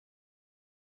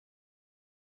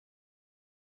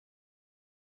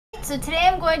Alright, so today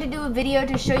I'm going to do a video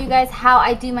to show you guys how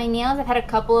I do my nails. I've had a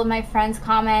couple of my friends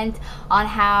comment on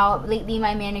how lately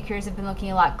my manicures have been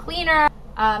looking a lot cleaner.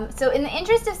 So in the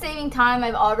interest of saving time,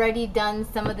 I've already done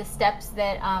some of the steps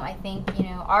that I think,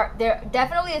 they're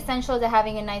definitely essential to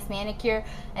having a nice manicure.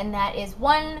 And that is,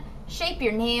 one, shape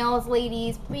your nails,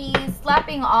 ladies, please.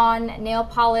 Slapping on nail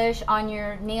polish on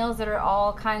your nails that are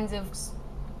all kinds of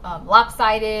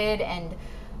lopsided and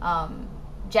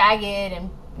jagged and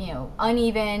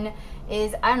uneven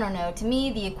is, I don't know, to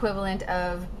me the equivalent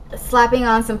of slapping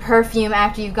on some perfume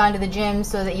after you've gone to the gym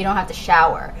so that you don't have to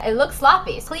shower. It looks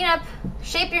sloppy. Clean up,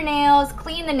 shape your nails,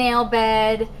 clean the nail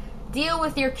bed, deal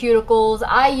with your cuticles.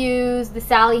 I use the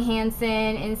Sally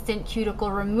Hansen Instant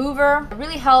Cuticle Remover. It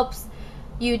really helps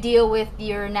you deal with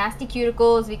your nasty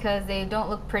cuticles because they don't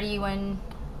look pretty when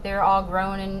they're all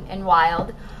grown and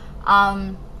wild.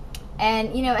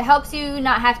 And it helps you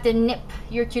not have to nip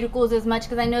your cuticles as much,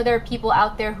 because I know there are people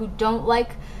out there who don't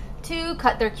like to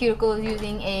cut their cuticles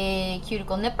using a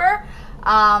cuticle nipper.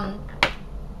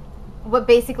 What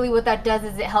that does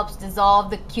is it helps dissolve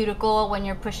the cuticle when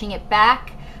you're pushing it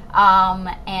back,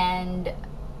 and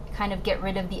kind of get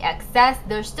rid of the excess.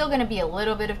 There's still going to be a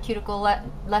little bit of cuticle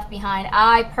left behind.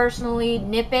 I personally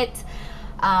nip it.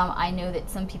 I know that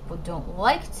some people don't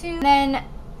like to. Then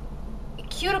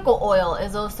cuticle oil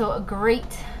is also a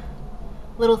great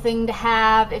little thing to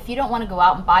have. If you don't want to go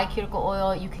out and buy cuticle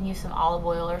oil, you can use some olive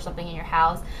oil or something in your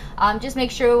house. Just make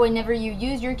sure whenever you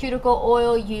use your cuticle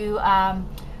oil, you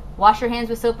wash your hands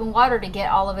with soap and water to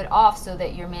get all of it off, so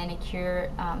that your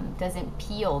manicure doesn't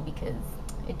peel, because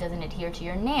it doesn't adhere to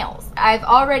your nails. I've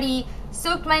already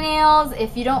soaked my nails.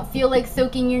 If you don't feel like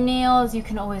soaking your nails, you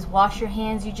can always wash your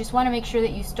hands. You just want to make sure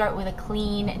that you start with a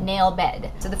clean nail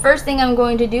bed. So the first thing I'm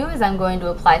going to do is I'm going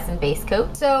to apply some base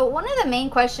coat. So one of the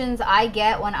main questions I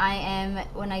get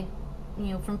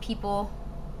from people,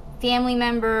 family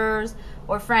members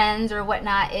or friends or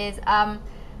whatnot, is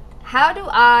how do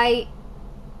I,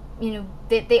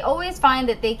 they always find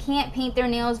that they can't paint their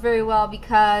nails very well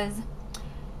because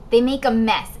they make a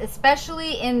mess,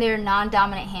 especially in their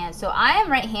non-dominant hand. So I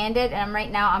am right-handed, and right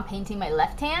now I'm painting my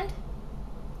left hand.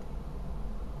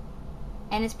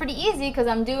 And it's pretty easy because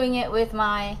I'm doing it with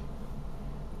my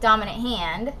dominant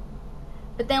hand.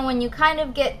 But then when you kind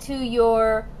of get to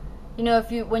your,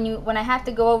 when I have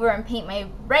to go over and paint my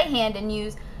right hand and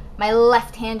use my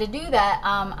left hand to do that,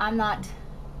 I'm not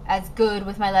as good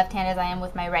with my left hand as I am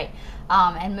with my right.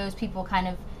 And most people kind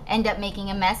of end up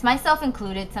making a mess, myself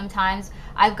included sometimes.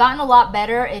 I've gotten a lot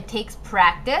better. It takes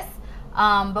practice.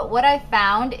 But what I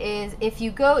found is, if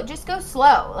you just go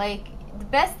slow. Like, the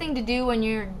best thing to do when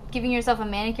you're giving yourself a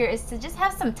manicure is to just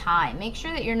have some time. Make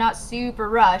sure that you're not super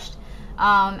rushed.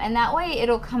 And that way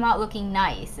it'll come out looking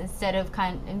nice instead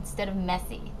of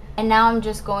messy. And now I'm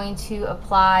just going to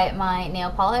apply my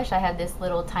nail polish. I have this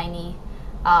little tiny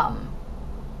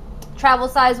travel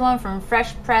size one from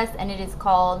Fresh Press, and it is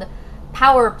called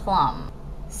Power Plum.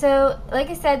 So like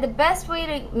I said, the best way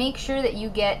to make sure that you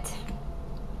get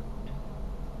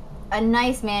a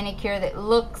nice manicure that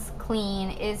looks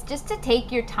clean is just to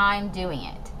take your time doing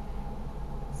it.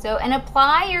 So, and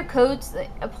apply your coats,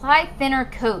 apply thinner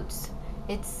coats.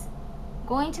 It's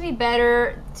going to be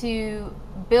better to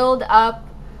build up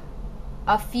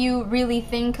a few really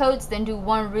thin coats than do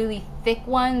one really thick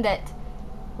one that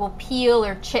will peel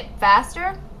or chip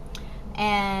faster.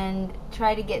 And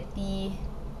try to get the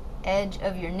edge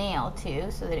of your nail too,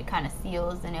 so that it kind of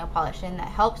seals the nail polish in. That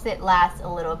helps it last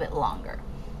a little bit longer.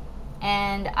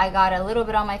 And I got a little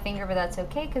bit on my finger, but that's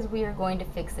okay because we are going to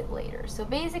fix it later. So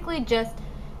basically just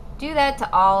do that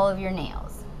to all of your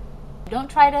nails. Don't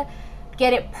try to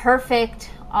get it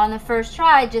perfect on the first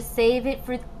try. Just save it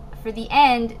for the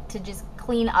end to just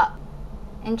clean up.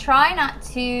 And try not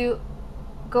to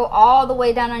go all the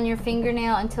way down on your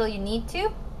fingernail until you need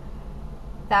to.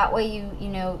 That way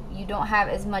you don't have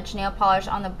as much nail polish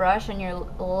on the brush, and you're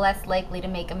less likely to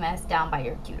make a mess down by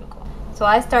your cuticle. So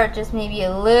I start just maybe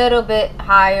a little bit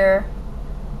higher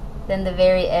than the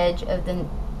very edge of the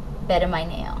bed of my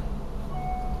nail.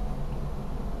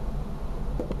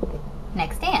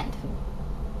 Next hand.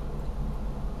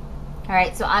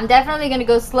 Alright, so I'm definitely going to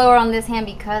go slower on this hand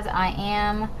because I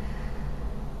am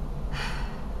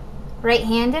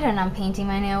right-handed and I'm painting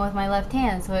my nail with my left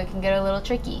hand, so it can get a little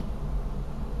tricky.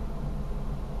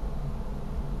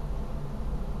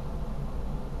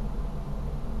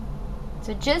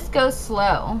 So just go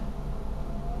slow,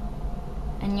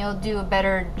 and you'll do a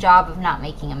better job of not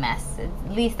making a mess.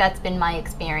 At least that's been my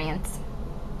experience.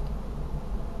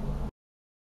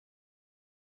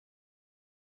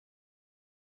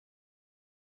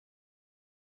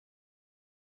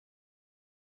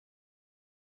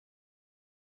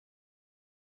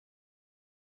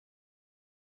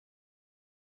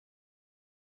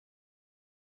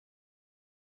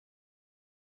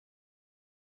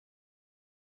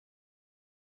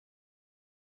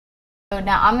 So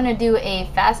now I'm going to do a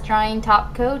fast drying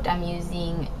top coat. I'm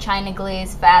using China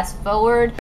Glaze Fast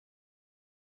Forward.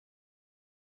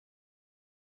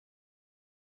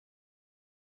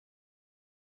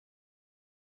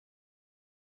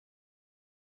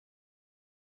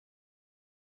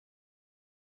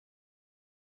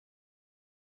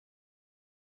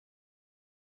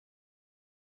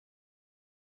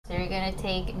 So you're going to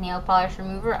take nail polish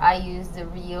remover. I use the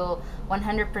real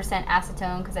 100%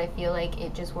 acetone because I feel like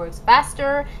it just works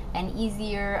faster and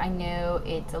easier. I know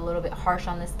it's a little bit harsh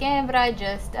on the skin, but I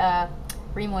just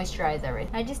re-moisturize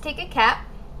everything. I just take a cap.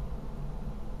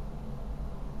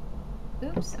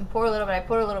 Oops, and pour a little bit. I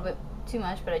poured a little bit too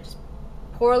much, but I just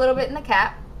pour a little bit in the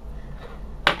cap.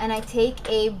 And I take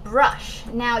a brush.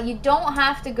 Now, you don't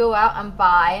have to go out and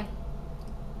buy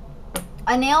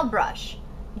a nail brush.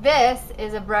 This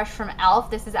is a brush from e.l.f.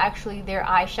 This is actually their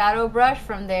eyeshadow brush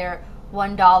from their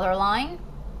 $1 line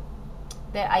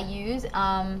that I use.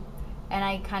 And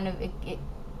I kind of,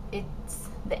 it's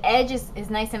the edge is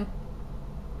nice and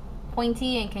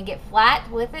pointy and can get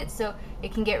flat with it, so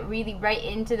it can get really right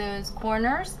into those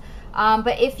corners.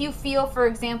 But if you feel, for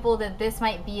example, that this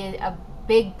might be a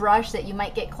big brush that you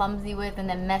might get clumsy with and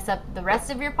then mess up the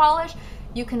rest of your polish,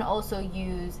 you can also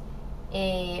use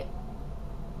a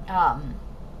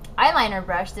eyeliner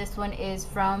brush. This one is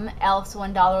from e.l.f.'s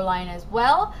 $1 line as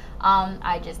well.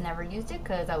 I just never used it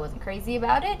because I wasn't crazy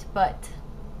about it, but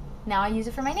now I use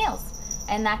it for my nails.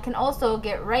 And that can also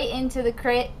get right into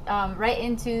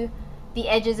the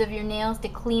edges of your nails to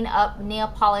clean up nail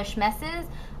polish messes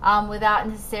without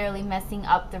necessarily messing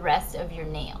up the rest of your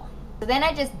nail. So then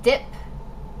I just dip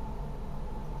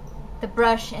the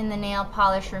brush in the nail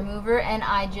polish remover and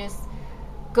I just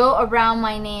go around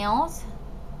my nails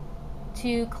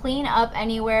to clean up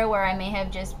anywhere where I may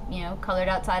have just, you know, colored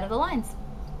outside of the lines.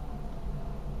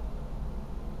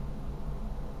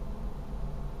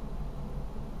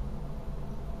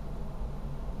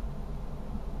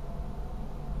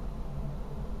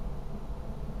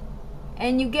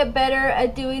 And you get better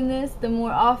at doing this the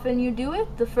more often you do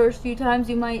it. The first few times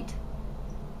you might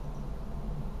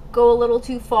go a little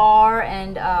too far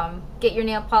and get your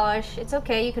nail polish. It's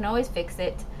okay, you can always fix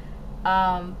it.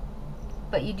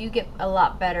 But you do get a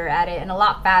lot better at it and a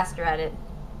lot faster at it.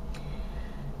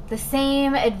 The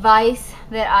same advice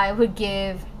that I would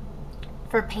give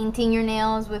for painting your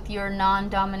nails with your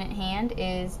non-dominant hand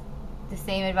is the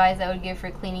same advice I would give for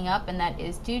cleaning up, and that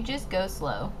is to just go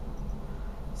slow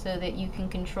so that you can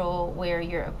control where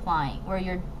you're applying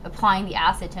the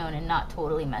acetone and not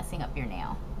totally messing up your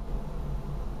nail.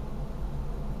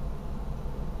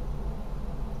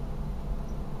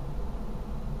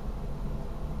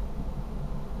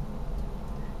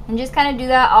 And just kind of do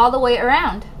that all the way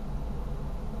around.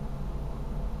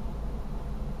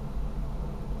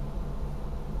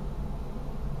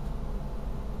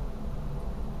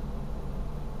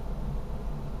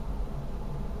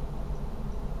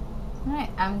 Alright,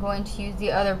 I'm going to use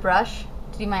the other brush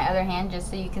to do my other hand just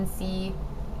so you can see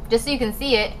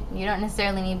it. You don't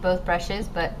necessarily need both brushes,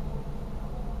 but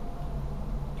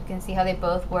you can see how they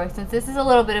both work. Since this is a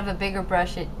little bit of a bigger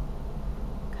brush, it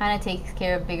kind of takes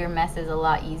care of bigger messes a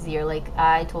lot easier. Like,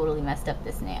 I totally messed up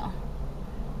this nail.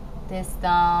 This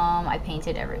thumb, I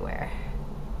painted everywhere.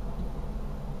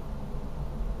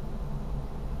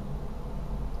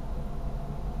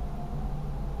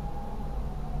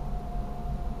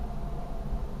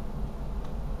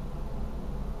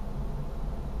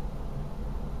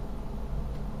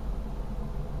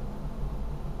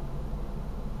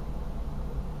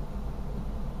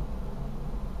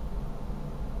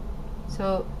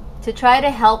 So to try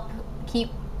to help keep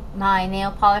my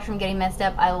nail polish from getting messed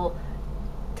up, I will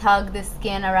tug the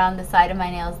skin around the side of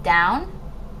my nails down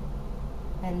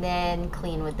and then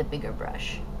clean with the bigger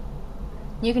brush.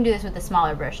 You can do this with a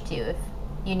smaller brush too if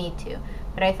you need to,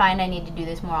 but I find I need to do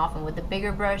this more often with the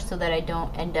bigger brush so that I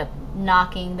don't end up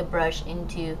knocking the brush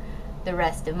into the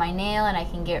rest of my nail and I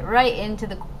can get right into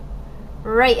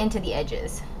the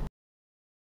edges.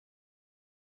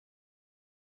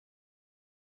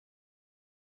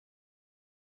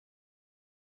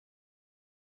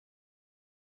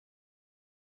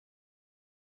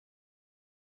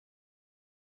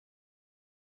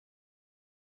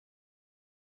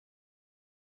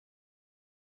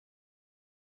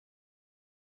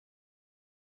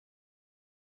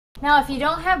 Now, if you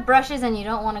don't have brushes and you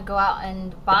don't want to go out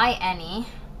and buy any,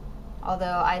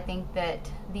 although I think that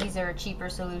these are a cheaper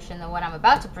solution than what I'm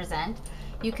about to present,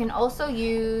 you can also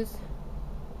use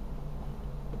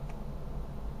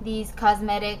these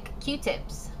cosmetic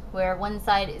Q-tips where one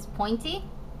side is pointy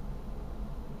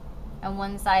and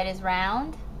one side is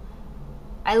round.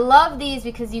 I love these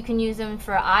because you can use them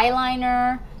for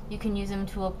eyeliner, you can use them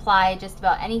to apply just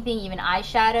about anything, even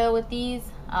eyeshadow with these.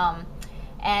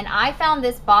 And I found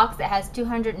this box that has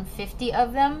 250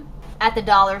 of them at the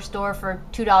dollar store for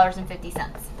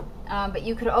 $2.50. But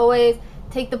you could always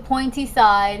take the pointy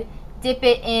side, dip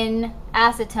it in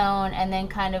acetone, and then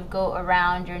kind of go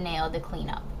around your nail to clean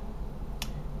up.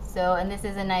 So, and this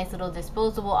is a nice little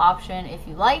disposable option if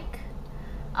you like.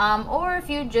 Or if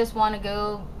you just want to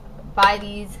go buy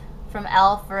these from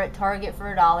e.l.f. or at Target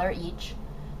for $1 each,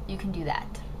 you can do that.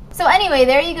 So anyway,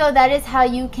 there you go. That is how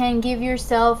you can give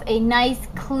yourself a nice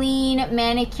clean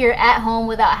manicure at home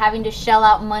without having to shell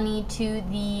out money to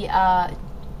the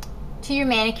to your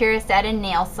manicurist at a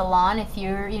nail salon. If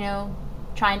you're, you know,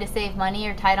 trying to save money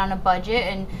or tight on a budget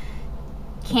and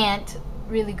can't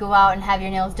really go out and have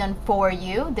your nails done for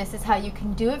you, this is how you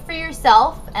can do it for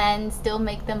yourself and still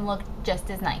make them look just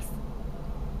as nice.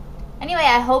 Anyway,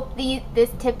 I hope this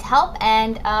tip helped,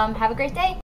 and have a great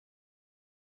day.